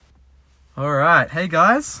All right. Hey,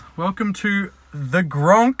 guys. Welcome to the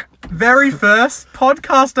Gronk very first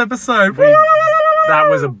podcast episode. That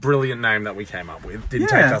was a brilliant name that we came up with. Didn't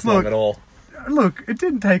take us long at all. Look, it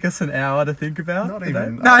didn't take us an hour to think about. Not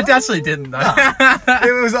even. No, it actually didn't, though.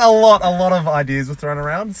 It was a lot of ideas were thrown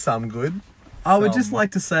around, some good. I would just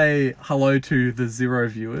like to say hello to the 0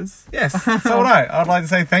 viewers. Yes, so would I. I'd like to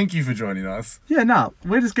say thank you for joining us. Yeah, no,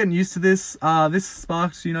 we're just getting used to this. This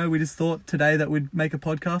sparks, we just thought today that we'd make a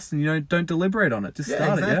podcast and, don't deliberate on it. Just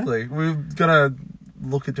start exactly. it, yeah? We've got to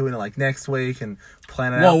look at doing it like next week and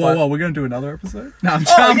plan it out. Whoa, we're going to do another episode? No,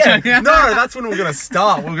 I'm joking. No, that's when we're going to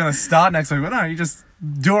start. We're going to start next week. But no, you just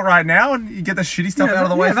do it right now and you get the shitty stuff out of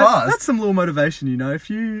the way fast. That's some little motivation, If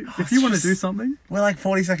you want to do something. We're like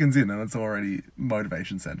 40 seconds in and it's already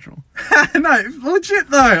motivation central. No, legit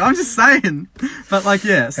though. I'm just saying. But so hey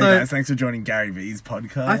guys, thanks for joining Gary V's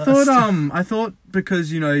podcast. I thought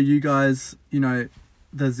because, you guys,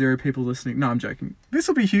 there's 0 people listening. No, I'm joking. This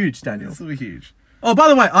will be huge, Daniel. This will be huge. Oh, by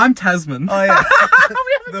the way, I'm Tasman. Oh, yeah.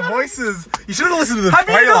 The voices. You should have listened to the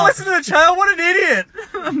trailer. Have you not listened to the trailer? What an idiot.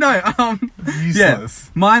 No, useless.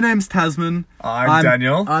 Yeah. My name's Tasman. I'm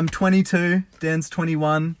Daniel. I'm 22. Dan's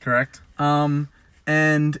 21. Correct.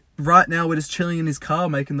 And right now we're just chilling in his car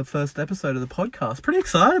making the first episode of the podcast. Pretty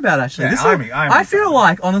excited about it, actually. Yeah, I feel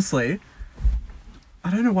like, honestly, I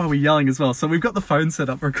don't know why we're yelling as well. So we've got the phone set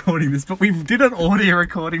up recording this, but we did an audio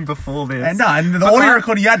recording before this. And the audio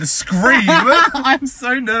recording, you had to scream. I'm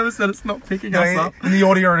so nervous that it's not picking us up. In the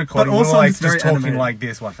audio recording, but also we're just talking animated. like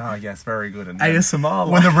this, like, oh yes, very good. And ASMR.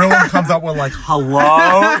 When the real one comes up, we're like,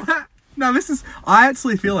 hello. No, I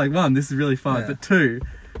actually feel like, 1, this is really fun, but 2,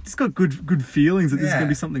 just got good feelings that this is going to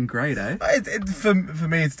be something great, eh? For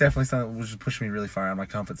me, it's definitely something that will just push me really far out of my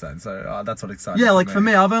comfort zone. So that's what excites me. Yeah, for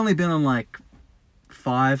me, I've only been on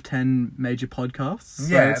 5-10 major podcasts. So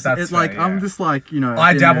that's fair, I'm just I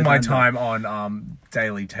dabble my time on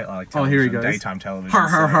daily television. Oh, here he goes. Daytime television.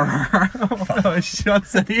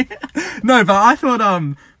 Shots at you. No, but I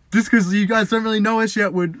thought just because you guys don't really know us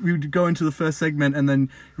yet, we'd go into the first segment and then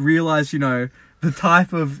realize the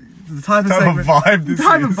type of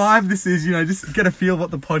vibe this is. Just get a feel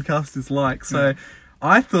what the podcast is like. So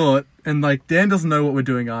I thought, and Dan doesn't know what we're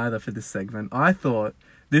doing either for this segment. I thought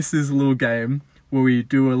this is a little game where we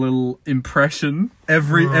do a little impression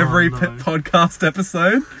every podcast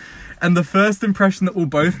episode. And the first impression that we'll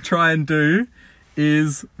both try and do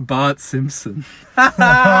is Bart Simpson. What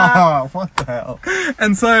the hell?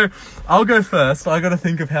 And so, I'll go first. I got to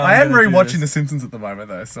think of how I am rewatching The Simpsons at the moment,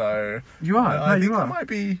 though, so... You are? I think I might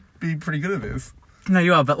be pretty good at this. No,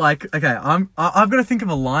 you are, but okay, I've got to think of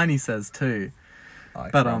a line he says, too.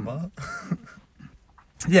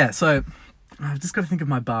 Yeah, so, I've just got to think of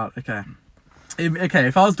my Bart, okay.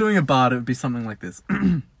 If I was doing a Bart, it would be something like this.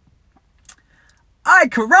 Ay,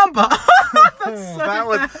 caramba!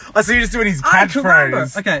 So you're just doing his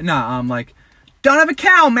catchphrase. Okay, no, don't have a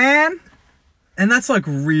cow, man! And that's,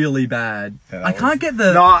 really bad. Yeah, I can't get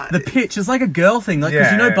the pitch. It's like a girl thing.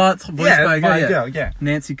 Because Bart's voiced by a girl. Yeah.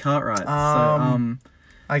 Nancy Cartwright.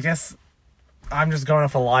 I guess I'm just going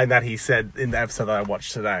off a line that he said in the episode that I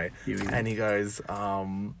watched today. And he goes,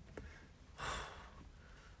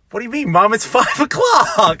 what do you mean, Mum? It's 5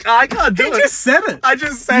 o'clock. I can't do it. He just said it. I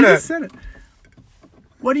just said it.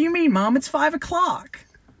 What do you mean, Mom? It's 5 o'clock.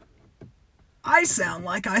 I sound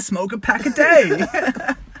like I smoke a pack a day.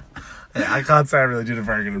 I can't say I really did a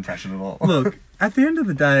very good impression at all. Look, at the end of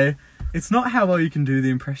the day, it's not how well you can do the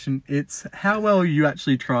impression, it's how well you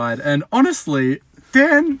actually tried. And honestly,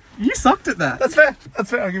 Dan, you sucked at that. That's fair.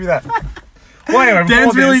 I'll give you that. Well, anyway,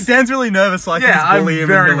 Dan's really nervous, so I can just bully him.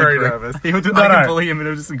 I'm very nervous. I can bully him and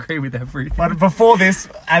he'll just agree with everything. But before this,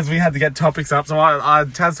 as we had to get topics up, so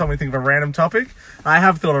Taz told me to think of a random topic. I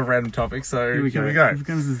have thought of a random topic, so here we go. Here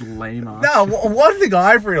comes this lame ass. Now, one thing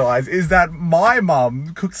I've realised is that my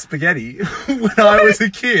mum cooked spaghetti when I was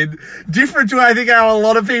a kid, different to I think how a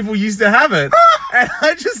lot of people used to have it. And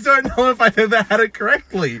I just don't know if I've ever had it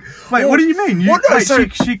correctly. Wait, what do you mean?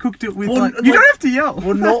 She cooked it with you don't have to yell.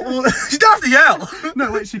 You don't have to yell.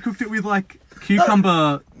 No, wait, she cooked it with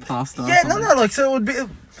cucumber pasta. Yeah, no, so it would be...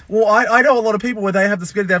 Well, I know a lot of people where they have the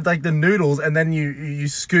spaghetti, they have the noodles, and then you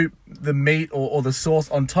scoop the meat or the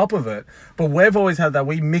sauce on top of it. But we've always had that,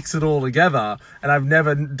 we mix it all together, and I've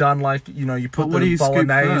never done you put the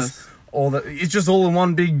bolognese, it's just all in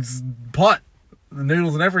one big pot. The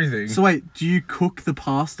noodles and everything. So wait, do you cook the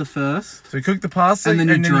pasta first? So you cook the pasta and then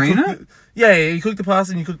you drain it? You cook the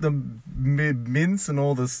pasta and you cook the mince and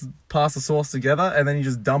all this pasta sauce together, and then you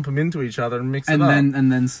just dump them into each other and mix it up.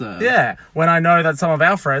 And then serve. Yeah, when I know that some of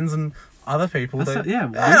our friends and other people...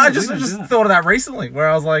 I just thought of that recently, where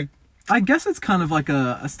I was like, I guess it's kind of like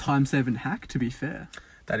a time-saving hack, to be fair.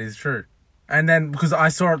 That is true. And then, because I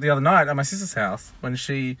saw it the other night at my sister's house when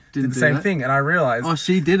she did the same thing, and I realised... Oh,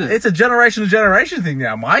 she did it. It's a generation-to-generation thing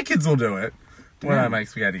now. My kids will do it when I make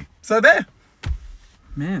spaghetti. So there.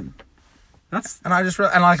 Man. That's... And I just...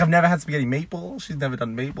 And like, I've never had spaghetti meatballs. She's never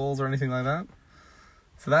done meatballs or anything like that.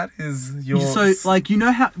 So that is your... So, like, you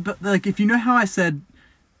know how... But, like, if you know how I said...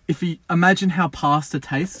 If you imagine how pasta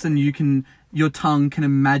tastes and you can... Your tongue can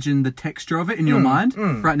imagine the texture of it in your mind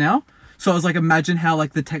right now. So I was like, imagine how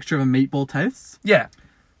like the texture of a meatball tastes. Yeah.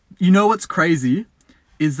 You know what's crazy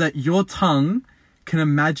is that your tongue can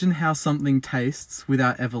imagine how something tastes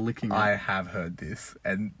without ever licking it. I have heard this,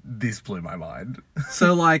 and this blew my mind.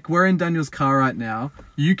 So like, we're in Daniel's car right now.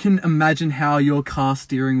 You can imagine how your car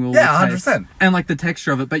steering wheel Yeah, will taste 100%. and like the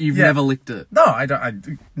texture of it, but you've never licked it. No, I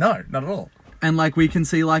don't. No, not at all. And like we can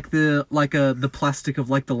see like the plastic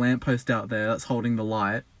of like the lamppost out there that's holding the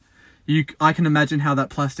light. I can imagine how that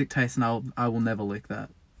plastic tastes, and I will never lick that.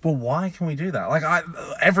 But why can we do that? Like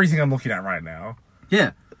everything I'm looking at right now.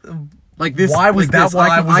 Yeah, like this. Why was like that this,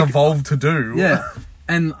 what I was evolved to do? Yeah,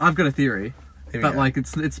 and I've got a theory, Here we but go. like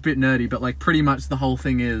it's a bit nerdy. But like pretty much the whole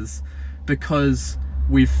thing is because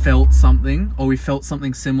we've felt something or we felt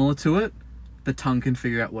something similar to it, the tongue can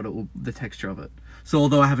figure out the texture of it. So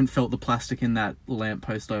although I haven't felt the plastic in that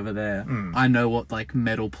lamppost over there, I know what like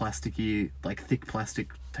metal plasticky, like thick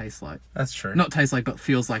plastic tastes like. That's true. Not tastes like, but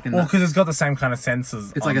feels like. Well, because it's got the same kind of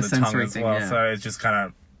sensors. It's on like a the tongue sensory as thing, well, yeah. so it's just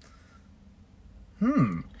kind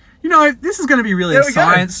of. You know, this is going to be really There a we go.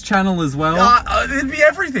 science channel as well. It'd be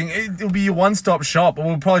everything. It'll be your one-stop shop.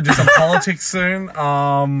 We'll probably do some politics soon.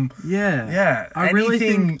 Yeah. I really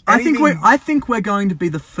anything- think anything- I think we're going to be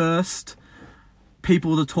the first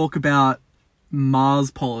people to talk about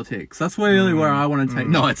Mars politics. That's really where I want to take.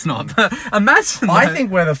 No, it's not. But imagine. I that. think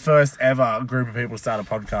we're the first ever group of people to start a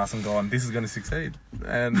podcast and gone, this is going to succeed.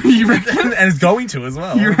 And You reckon? and it's going to as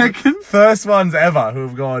well. You reckon? First ones ever who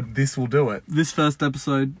have gone, this will do it. This first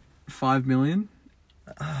episode, 5 million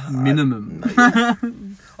minimum.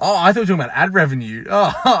 Oh, I thought you were talking about ad revenue.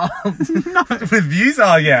 Oh, with views?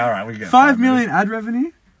 Oh, yeah, all right. We get 5 million ad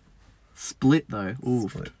revenue. Split though. Ooh.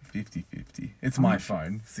 Split 50-50. It's my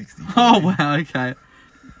phone. 60. Oh wow. Okay.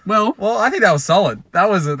 Well, I think that was solid. That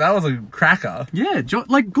was a cracker. yeah.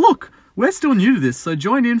 Like, look, we're still new to this, so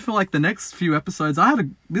join in for like the next few episodes.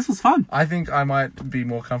 This was fun. I think I might be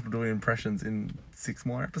more comfortable doing impressions in 6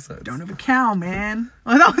 more episodes. Don't have a cow, man.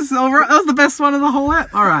 Oh, that was all right. That was the best one of the whole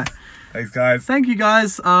app. All right. Thanks, guys. Thank you,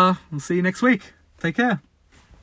 guys. We'll see you next week. Take care.